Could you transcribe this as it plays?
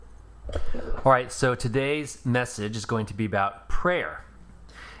All right, so today's message is going to be about prayer.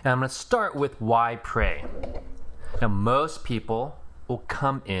 And I'm going to start with why pray. Now, most people will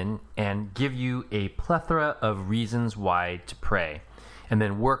come in and give you a plethora of reasons why to pray, and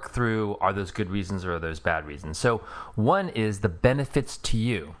then work through, are those good reasons or are those bad reasons? So one is the benefits to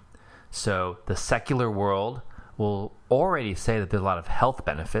you. So the secular world will already say that there's a lot of health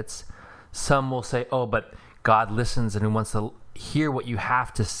benefits. Some will say, oh, but God listens and he wants to hear what you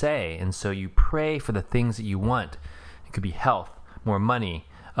have to say, and so you pray for the things that you want. It could be health, more money,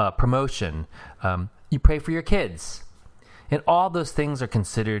 promotion. You pray for your kids. And all those things are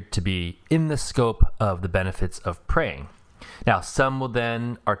considered to be in the scope of the benefits of praying. Now, some will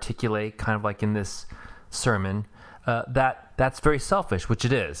then articulate, kind of like in this sermon, that's very selfish, which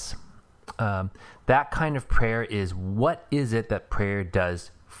it is. That kind of prayer is, what is it that prayer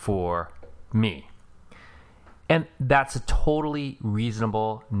does for me? And that's a totally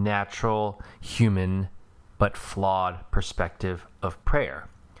reasonable, natural, human, but flawed perspective of prayer.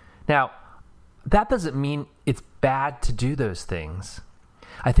 Now, that doesn't mean it's bad to do those things.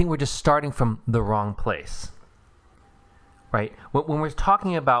 I think we're just starting from the wrong place, right? When we're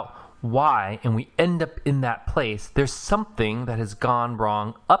talking about why and we end up in that place, there's something that has gone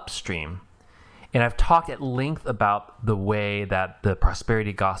wrong upstream. And I've talked at length about the way that the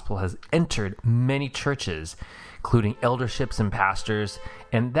prosperity gospel has entered many churches, including elderships and pastors,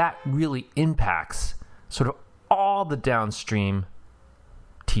 and that really impacts sort of all the downstream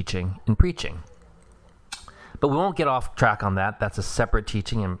teaching and preaching. But we won't get off track on that. That's a separate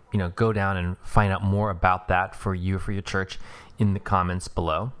teaching, and go down and find out more about that for you or for your church in the comments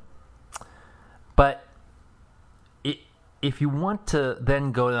below. But if you want to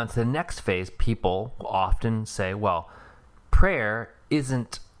then go on to the next phase, people will often say, well, prayer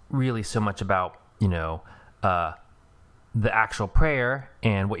isn't really so much about, the actual prayer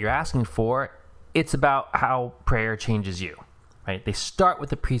and what you're asking for. It's about how prayer changes you, right? They start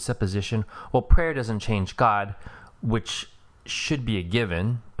with the presupposition, well, prayer doesn't change God, which should be a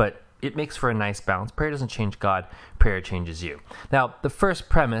given, but it makes for a nice balance. Prayer doesn't change God, prayer changes you. Now, the first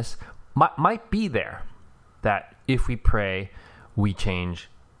premise might be there, that if we pray, we change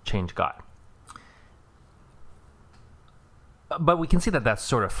God. But we can see that that's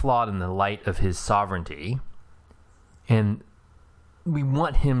sort of flawed in the light of his sovereignty, and we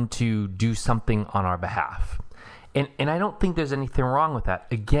want him to do something on our behalf. And I don't think there's anything wrong with that,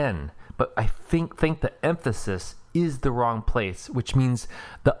 again, but I think the emphasis is the wrong place, which means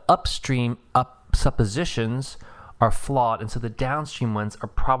the upstream suppositions are flawed, and so the downstream ones are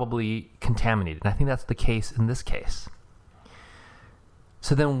probably contaminated. And I think that's the case in this case.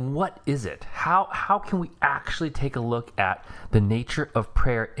 So then what is it? How can we actually take a look at the nature of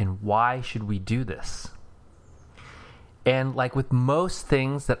prayer and why should we do this? And like with most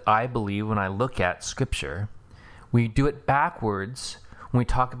things that I believe when I look at Scripture, we do it backwards when we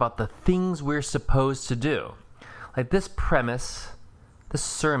talk about the things we're supposed to do. Like this premise, this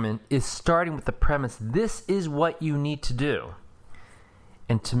sermon is starting with the premise, this is what you need to do.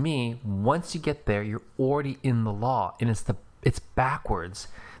 And to me, once you get there, you're already in the law, and it's backwards.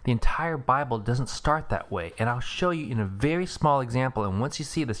 The entire Bible doesn't start that way. And I'll show you in a very small example, and once you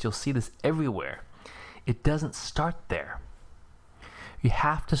see this, you'll see this everywhere. It doesn't start there. You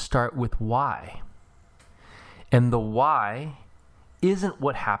have to start with why. And the why isn't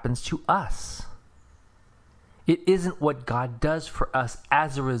what happens to us. It isn't what God does for us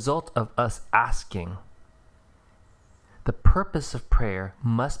as a result of us asking. The purpose of prayer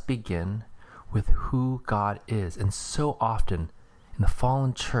must begin with who God is. And so often in the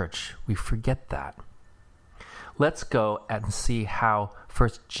fallen church, we forget that. Let's go and see how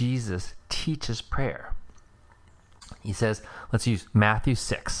first Jesus teaches prayer. He says, let's use Matthew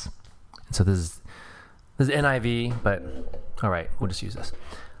 6. So this is NIV, but all right, we'll just use this.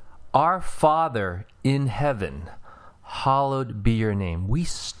 Our Father in heaven, hallowed be your name. We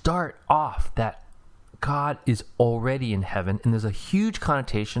start off that God is already in heaven, and there's a huge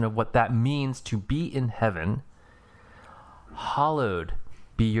connotation of what that means to be in heaven. Hallowed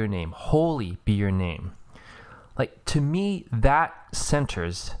be your name. Holy be your name. Like, to me, that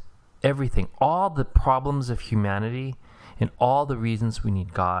centers everything, all the problems of humanity and all the reasons we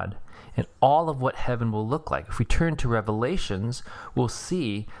need God and all of what heaven will look like. If we turn to Revelations, we'll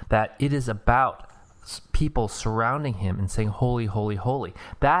see that it is about people surrounding him and saying, holy, holy, holy.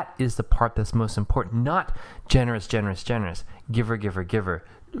 That is the part that's most important, not generous, generous, generous, giver, giver, giver,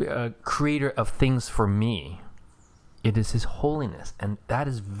 creator of things for me. It is his holiness, and that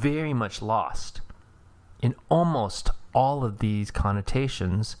is very much lost in almost all of these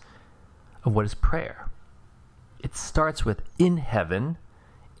connotations of what is prayer. It starts with in heaven,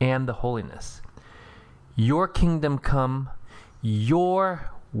 and the holiness. Your kingdom come,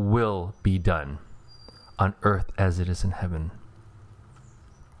 your will be done on earth as it is in heaven.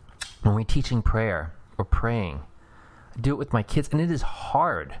 When we're teaching prayer or praying, I do it with my kids, and it is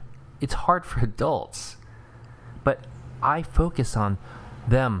hard. It's hard for adults. But I focus on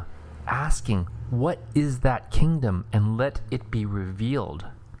them asking, what is that kingdom? And let it be revealed.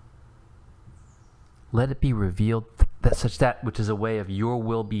 Let it be revealed that which is a way of your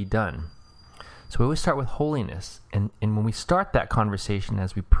will be done. So we always start with holiness. And when we start that conversation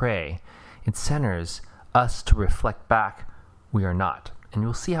as we pray, it centers us to reflect back, we are not. And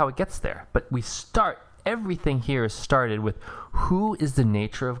you'll see how it gets there. But everything here is started with who is the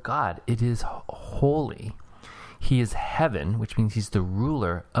nature of God. It is holy. He is heaven, which means he's the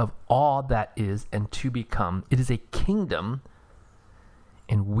ruler of all that is and to become. It is a kingdom,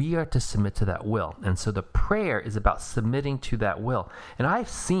 and we are to submit to that will. And so the prayer is about submitting to that will. And I've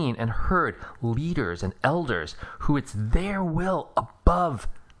seen and heard leaders and elders who it's their will above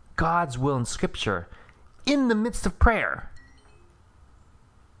God's will in Scripture in the midst of prayer.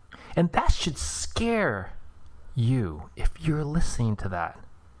 And that should scare you if you're listening to that.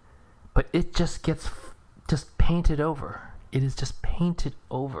 But it just gets painted over. It is just painted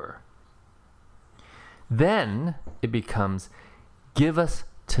over. Then it becomes, give us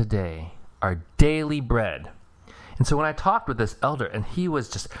today our daily bread. And so when I talked with this elder, and he was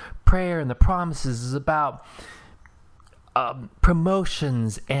just, prayer and the promises is about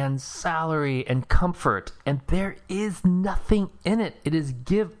promotions and salary and comfort, and there is nothing in it. It is,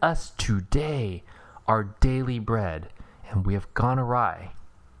 give us today our daily bread, and we have gone awry.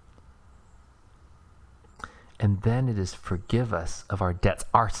 And then it is, forgive us of our debts,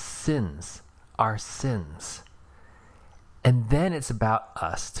 our sins. And then it's about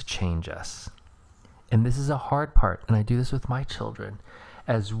us to change us. And this is a hard part, and I do this with my children,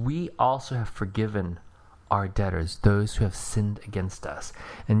 as we also have forgiven our debtors, those who have sinned against us.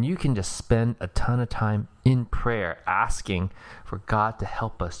 And you can just spend a ton of time in prayer asking for God to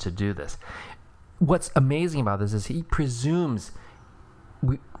help us to do this. What's amazing about this is he presumes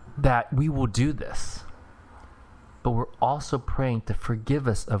that we will do this. But we're also praying to forgive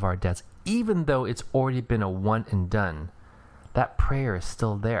us of our debts. Even though it's already been a one and done, that prayer is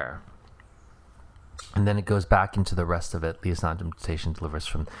still there. And then it goes back into the rest of it. Lead us not into temptation, deliver us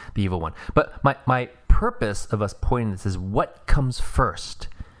from the evil one. But my purpose of us pointing this is what comes first.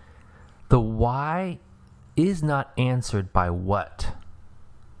 The why is not answered by what.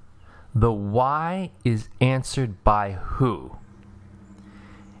 The why is answered by who.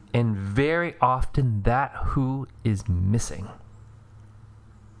 And very often that who is missing.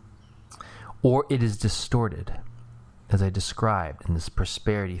 Or it is distorted, as I described in this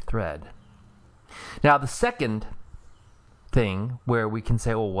prosperity thread. Now, the second thing where we can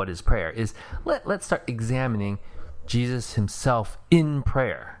say, well, what is prayer? Is let's start examining Jesus himself in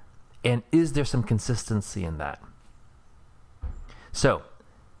prayer. And is there some consistency in that? So,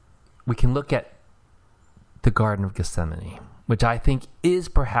 we can look at the Garden of Gethsemane, which I think is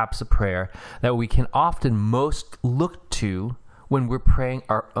perhaps a prayer that we can often most look to when we're praying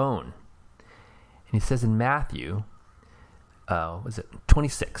our own. And he says in Matthew,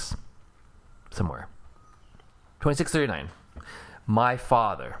 26, somewhere, 26:39, my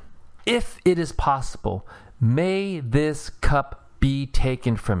Father, if it is possible, may this cup be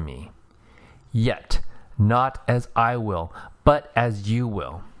taken from me. Yet, not as I will, but as you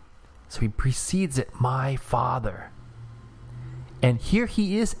will. So he precedes it, my Father. And here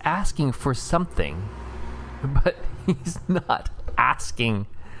he is asking for something, but he's not asking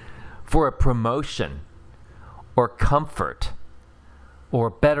for a promotion or comfort or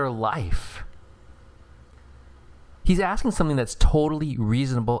a better life. He's asking something that's totally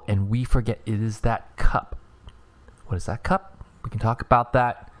reasonable, and we forget it is that cup. What is that cup? We can talk about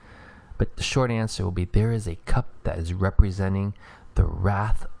that, but the short answer will be there is a cup that is representing the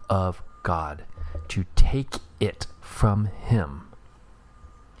wrath of God, to take it from him.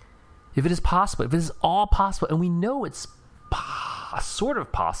 If it is possible, if it is all possible, and we know it's sort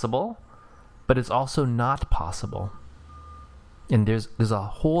of possible, but it's also not possible. And there's a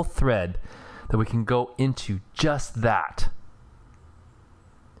whole thread that we can go into just that.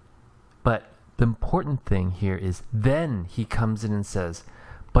 But the important thing here is then he comes in and says,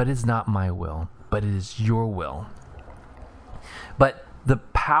 but it's not my will, but it is your will. But the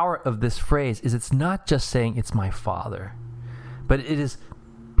power of this phrase is it's not just saying it's my Father, but it is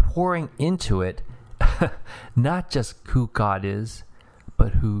pouring into it not just who God is,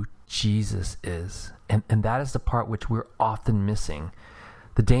 but who Jesus is. And that is the part which we're often missing.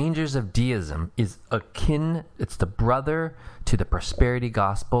 The dangers of deism is akin, it's the brother to the prosperity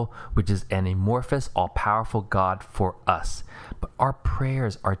gospel, which is an amorphous, all-powerful God for us. But our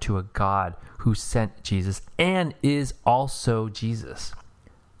prayers are to a God who sent Jesus and is also Jesus,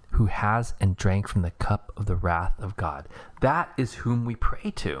 who has and drank from the cup of the wrath of God. That is whom we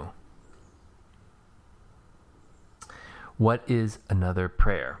pray to. What is another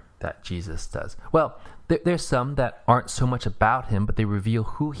prayer that Jesus does? Well, there's some that aren't so much about him, but they reveal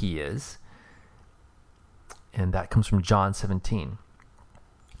who he is. And that comes from John 17.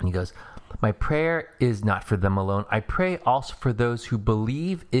 And he goes, "My prayer is not for them alone. I pray also for those who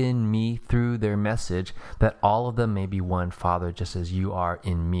believe in me through their message, that all of them may be one, Father, just as you are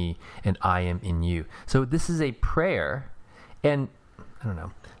in me and I am in you." So this is a prayer, and I don't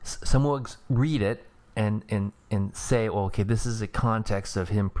know, some will read it and say, well, okay, this is a context of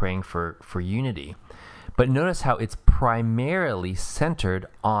him praying for unity. But notice how it's primarily centered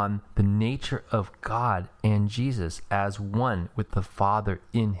on the nature of God and Jesus as one with the Father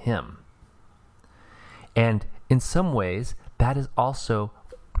in him. And in some ways, that is also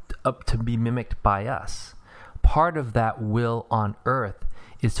up to be mimicked by us. Part of that will on earth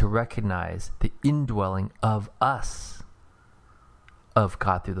is to recognize the indwelling of us, of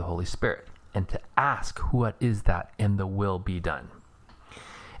God through the Holy Spirit, and to ask what is that and the will be done.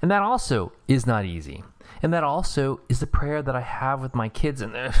 And that also is not easy. And that also is the prayer that I have with my kids,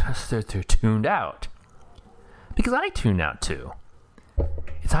 and they're tuned out. Because I tune out too.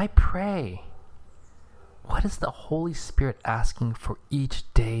 It's I pray, what is the Holy Spirit asking for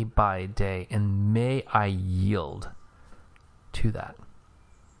each day by day? And may I yield to that.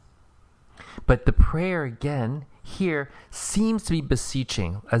 But the prayer again here seems to be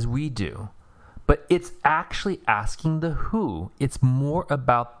beseeching, as we do. But it's actually asking the who. It's more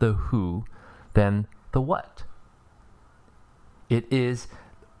about the who than the what. It is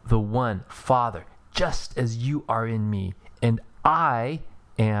the one, Father, just as you are in me, and I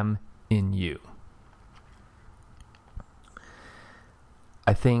am in you.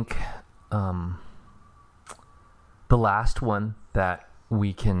 I think the last one that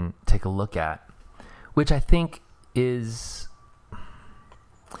we can take a look at, which I think is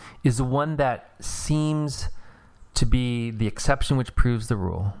the one that seems to be the exception which proves the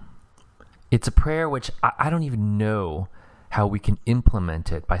rule. It's a prayer which I don't even know how we can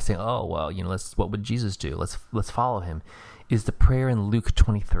implement it by saying, oh, well, what would Jesus do? Let's follow him. Is the prayer in Luke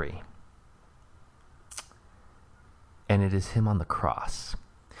 23. And it is him on the cross.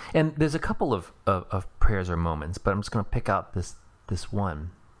 And there's a couple of prayers or moments, but I'm just going to pick out this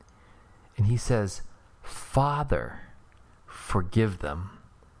one. And he says, "Father, forgive them,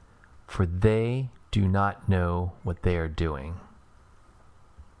 for they do not know what they are doing."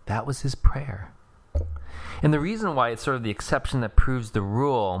 That was his prayer. And the reason why it's sort of the exception that proves the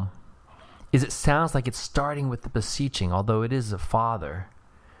rule is it sounds like it's starting with the beseeching, although it is a father.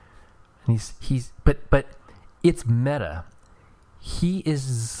 And but it's meta. He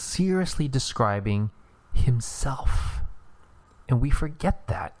is seriously describing himself. And we forget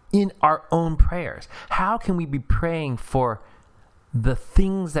that in our own prayers. How can we be praying for the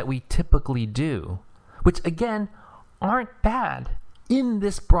things that we typically do, which again aren't bad in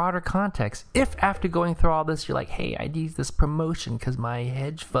this broader context? If after going through all this, you're like, hey, I need this promotion because my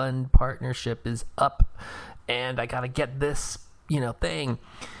hedge fund partnership is up and I got to get this, thing,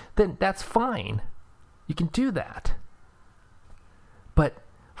 then that's fine. You can do that. But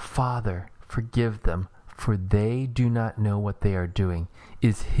Father, forgive them, for they do not know what they are doing,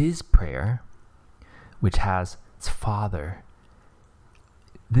 is his prayer, which has its Father.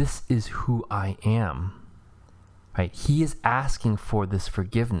 This is who I am. Right? He is asking for this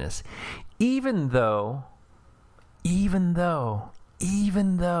forgiveness, even though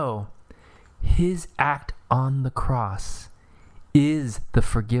his act on the cross is the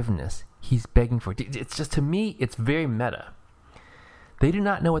forgiveness he's begging for. It's just, to me, it's very meta. They do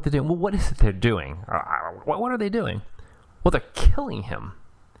not know what they're doing. Well, what is it they're doing? What are they doing? Well, they're killing him.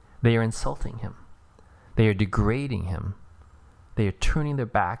 They are insulting him. They are degrading him. They are turning their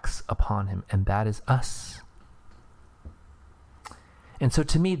backs upon him, and that is us. And so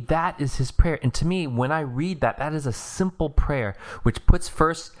to me, that is his prayer. And to me, when I read that, that is a simple prayer which puts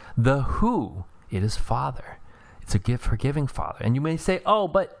first the who. It is Father. It's a forgiving Father. And you may say, oh,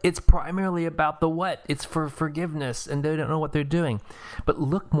 but it's primarily about the what. It's for forgiveness, and they don't know what they're doing. But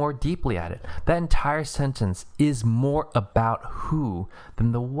look more deeply at it. That entire sentence is more about who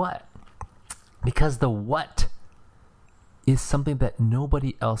than the what. Because the what is something that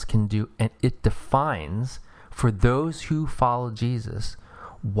nobody else can do, and it defines, for those who follow Jesus,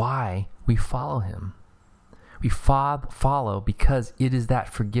 why we follow him. We follow because it is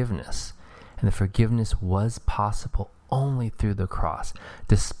that forgiveness. And the forgiveness was possible only through the cross,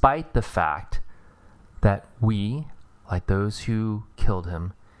 despite the fact that we, like those who killed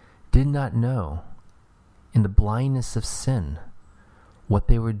him, did not know, in the blindness of sin, what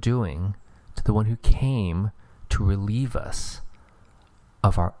they were doing to the one who came to relieve us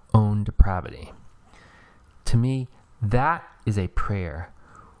of our own depravity. To me, that is a prayer,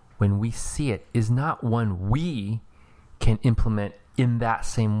 when we see it, is not one we can implement in that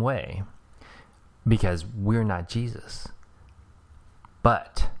same way, because we're not Jesus.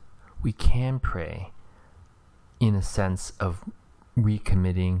 But we can pray in a sense of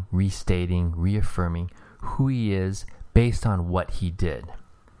recommitting, restating, reaffirming who he is based on what he did.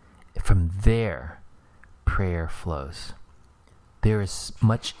 From there, prayer flows. There is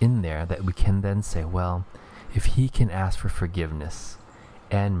much in there that we can then say, well, if he can ask for forgiveness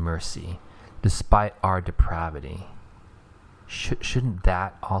and mercy despite our depravity, shouldn't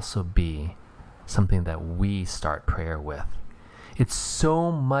that also be something that we start prayer with? It's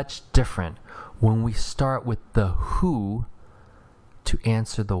so much different when we start with the who to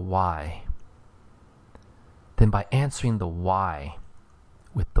answer the why than by answering the why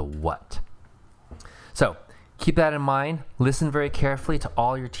with the what. So keep that in mind. Listen very carefully to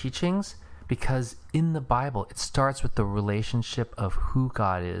all your teachings, because in the Bible, it starts with the relationship of who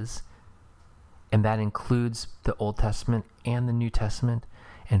God is, and that includes the Old Testament and the New Testament,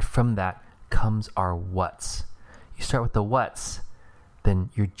 and from that comes our whats. You start with the whats,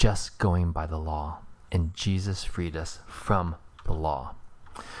 then you're just going by the law, and Jesus freed us from the law.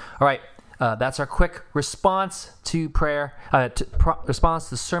 All right, that's our quick response to prayer, response to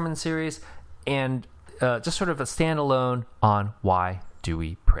the sermon series, and just sort of a standalone on why do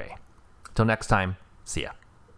we pray. Till next time, see ya.